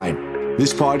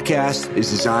This podcast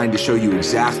is designed to show you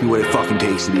exactly what it fucking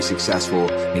takes to be successful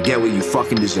and get what you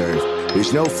fucking deserve.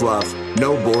 There's no fluff,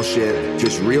 no bullshit,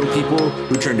 just real people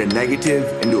who turn a negative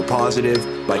into a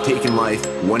positive by taking life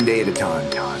one day at a time.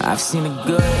 I've seen the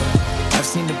good, I've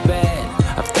seen the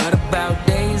bad. I've thought about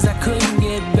days I couldn't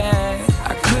get back.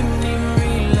 I couldn't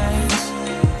even relax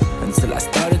until I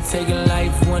started taking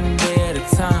life one day at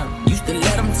a time. Used to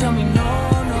let them tell me no,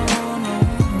 no,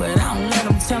 no, but I don't let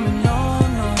them tell me no.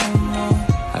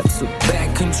 I took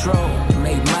back control,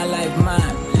 made my life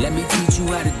mine. Let me teach you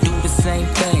how to do the same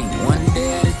thing, one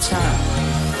day at a time.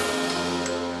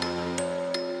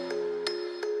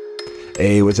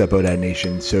 Hey, what's up, ODAD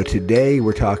Nation? So today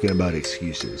we're talking about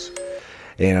excuses.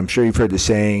 And I'm sure you've heard the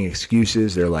saying,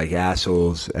 excuses, they're like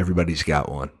assholes. Everybody's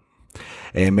got one.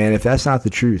 And man, if that's not the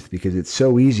truth, because it's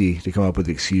so easy to come up with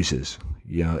excuses.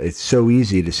 You know, it's so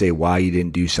easy to say why you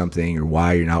didn't do something or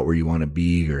why you're not where you want to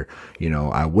be, or, you know,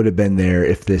 I would have been there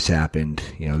if this happened.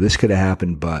 You know, this could have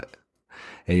happened, but.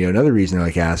 And, you know, another reason they're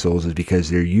like assholes is because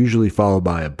they're usually followed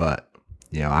by a but.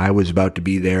 You know, I was about to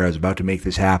be there. I was about to make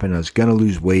this happen. I was going to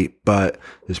lose weight, but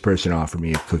this person offered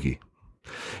me a cookie.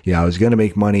 You know, I was going to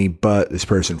make money, but this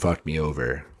person fucked me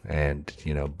over. And,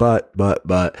 you know, but,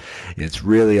 it's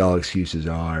really all excuses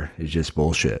are, is just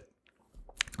bullshit.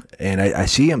 And I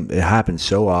see them, it happens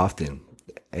so often.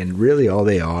 And really all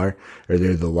they are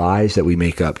they're the lies that we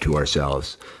make up to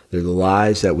ourselves. They're the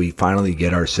lies that we finally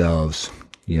get ourselves,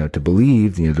 you know, to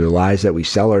believe. You know, they're lies that we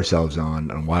sell ourselves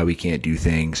on why we can't do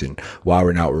things and why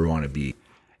we're not where we want to be.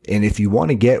 And if you want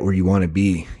to get where you want to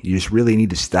be, you just really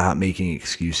need to stop making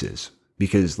excuses.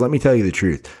 Because let me tell you the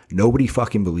truth, nobody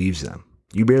fucking believes them.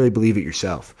 You barely believe it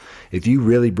yourself. If you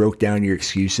really broke down your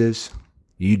excuses,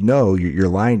 you'd know you're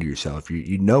lying to yourself.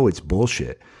 You know it's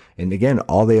bullshit. And again,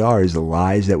 all they are is the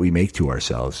lies that we make to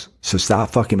ourselves. So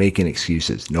stop fucking making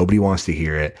excuses. Nobody wants to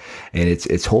hear it. And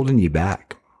it's holding you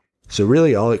back. So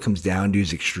really all it comes down to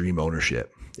is extreme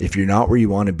ownership. If you're not where you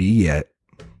want to be yet,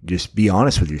 just be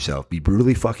honest with yourself. Be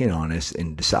brutally fucking honest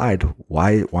and decide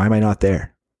why am I not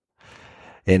there?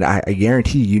 And I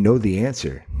guarantee you know the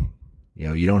answer. You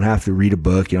know, you don't have to read a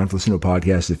book. You don't have to listen to a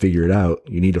podcast to figure it out.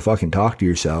 You need to fucking talk to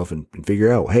yourself and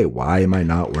figure out, hey, why am I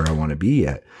not where I want to be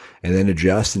yet? And then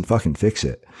adjust and fucking fix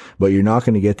it. But you're not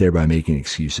going to get there by making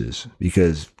excuses,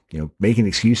 because, you know, making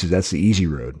excuses, that's the easy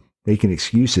road. Making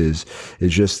excuses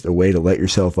is just a way to let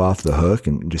yourself off the hook,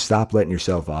 and just stop letting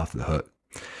yourself off the hook.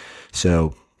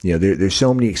 So, you know, there's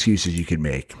so many excuses you could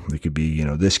make. It could be, you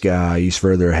know, this guy, he's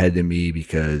further ahead than me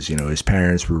because, you know, his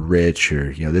parents were rich,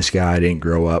 or, you know, this guy didn't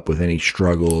grow up with any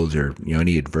struggles or, you know,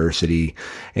 any adversity.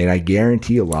 And I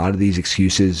guarantee a lot of these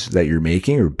excuses that you're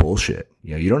making are bullshit.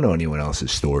 You know, you don't know anyone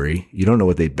else's story. You don't know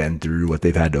what they've been through, what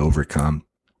they've had to overcome.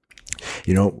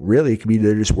 You know, really, it could be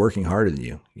they're just working harder than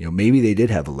you. You know, maybe they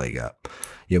did have a leg up.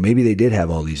 You know, maybe they did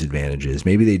have all these advantages.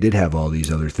 Maybe they did have all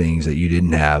these other things that you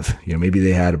didn't have. You know, maybe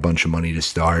they had a bunch of money to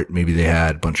start. Maybe they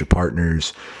had a bunch of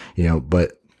partners, you know,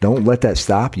 but don't let that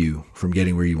stop you from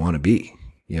getting where you want to be.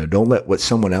 You know, don't let what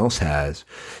someone else has,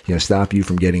 you know, stop you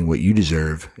from getting what you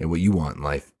deserve and what you want in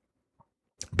life.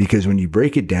 Because when you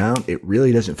break it down, it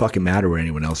really doesn't fucking matter what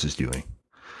anyone else is doing.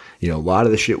 You know, a lot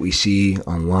of the shit we see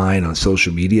online on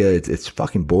social media, it's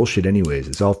fucking bullshit anyways.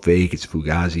 It's all fake. It's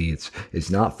fugazi.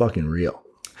 It's not fucking real.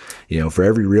 You know, for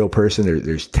every real person,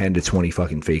 there's 10 to 20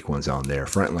 fucking fake ones on there,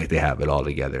 fronting like they have it all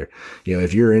together. You know,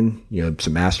 if you're in, you know,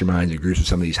 some masterminds and groups with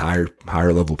some of these higher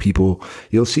level people,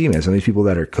 you'll see, man, some of these people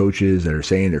that are coaches that are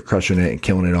saying they're crushing it and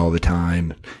killing it all the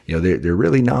time. You know, they're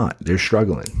really not. They're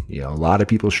struggling. You know, a lot of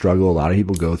people struggle. A lot of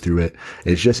people go through it.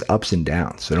 It's just ups and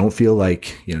downs. So don't feel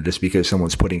like, you know, just because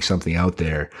someone's putting something out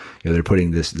there, you know, they're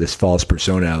putting this false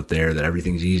persona out there that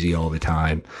everything's easy all the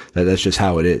time. That's just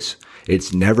how it is.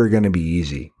 It's never going to be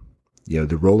easy. You know,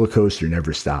 the roller coaster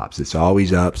never stops. It's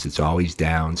always ups. It's always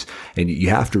downs. And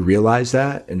you have to realize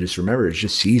that and just remember, it's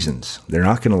just seasons. They're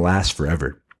not going to last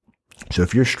forever. So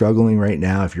if you're struggling right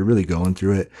now, if you're really going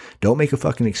through it, don't make a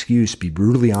fucking excuse. Be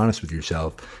brutally honest with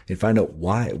yourself and find out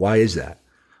why. Why is that?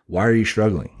 Why are you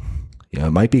struggling? You know,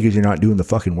 it might be because you're not doing the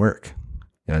fucking work.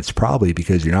 And it's probably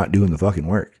because you're not doing the fucking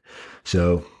work.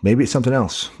 So maybe it's something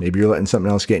else. Maybe you're letting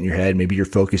something else get in your head. Maybe your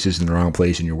focus is in the wrong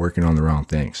place and you're working on the wrong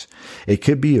things. It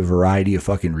could be a variety of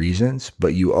fucking reasons,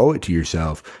 but you owe it to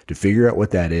yourself to figure out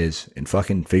what that is and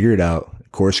fucking figure it out,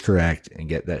 course correct, and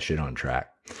get that shit on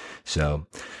track. So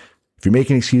If you're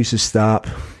making excuses, stop.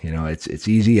 It's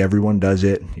easy. Everyone does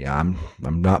it. Yeah,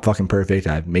 I'm not fucking perfect.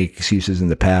 I've made excuses in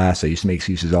the past. I used to make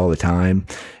excuses all the time.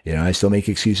 I still make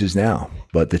excuses now.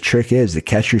 But the trick is to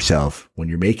catch yourself when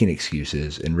you're making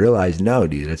excuses and realize, no,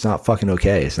 dude, it's not fucking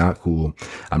okay. It's not cool.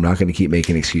 I'm not going to keep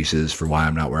making excuses for why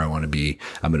I'm not where I want to be.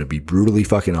 I'm going to be brutally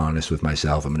fucking honest with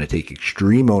myself. I'm going to take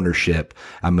extreme ownership.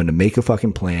 I'm going to make a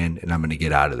fucking plan, and I'm going to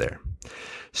get out of there.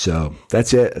 So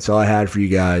that's it. That's all I had for you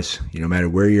guys. No matter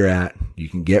where you're at, you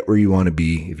can get where you want to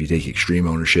be if you take extreme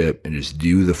ownership and just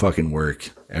do the fucking work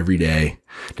every day.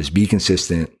 Just be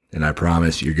consistent, and I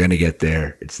promise you're going to get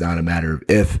there. It's not a matter of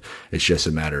if, it's just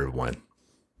a matter of when.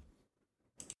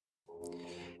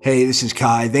 Hey, this is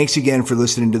Kai. Thanks again for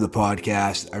listening to the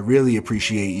podcast. I really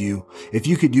appreciate you. If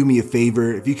you could do me a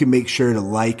favor, if you could make sure to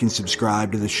like and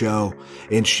subscribe to the show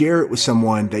and share it with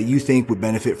someone that you think would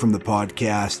benefit from the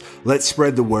podcast. Let's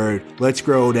spread the word. Let's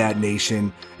grow that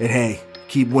nation. And hey,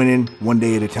 keep winning one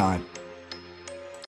day at a time.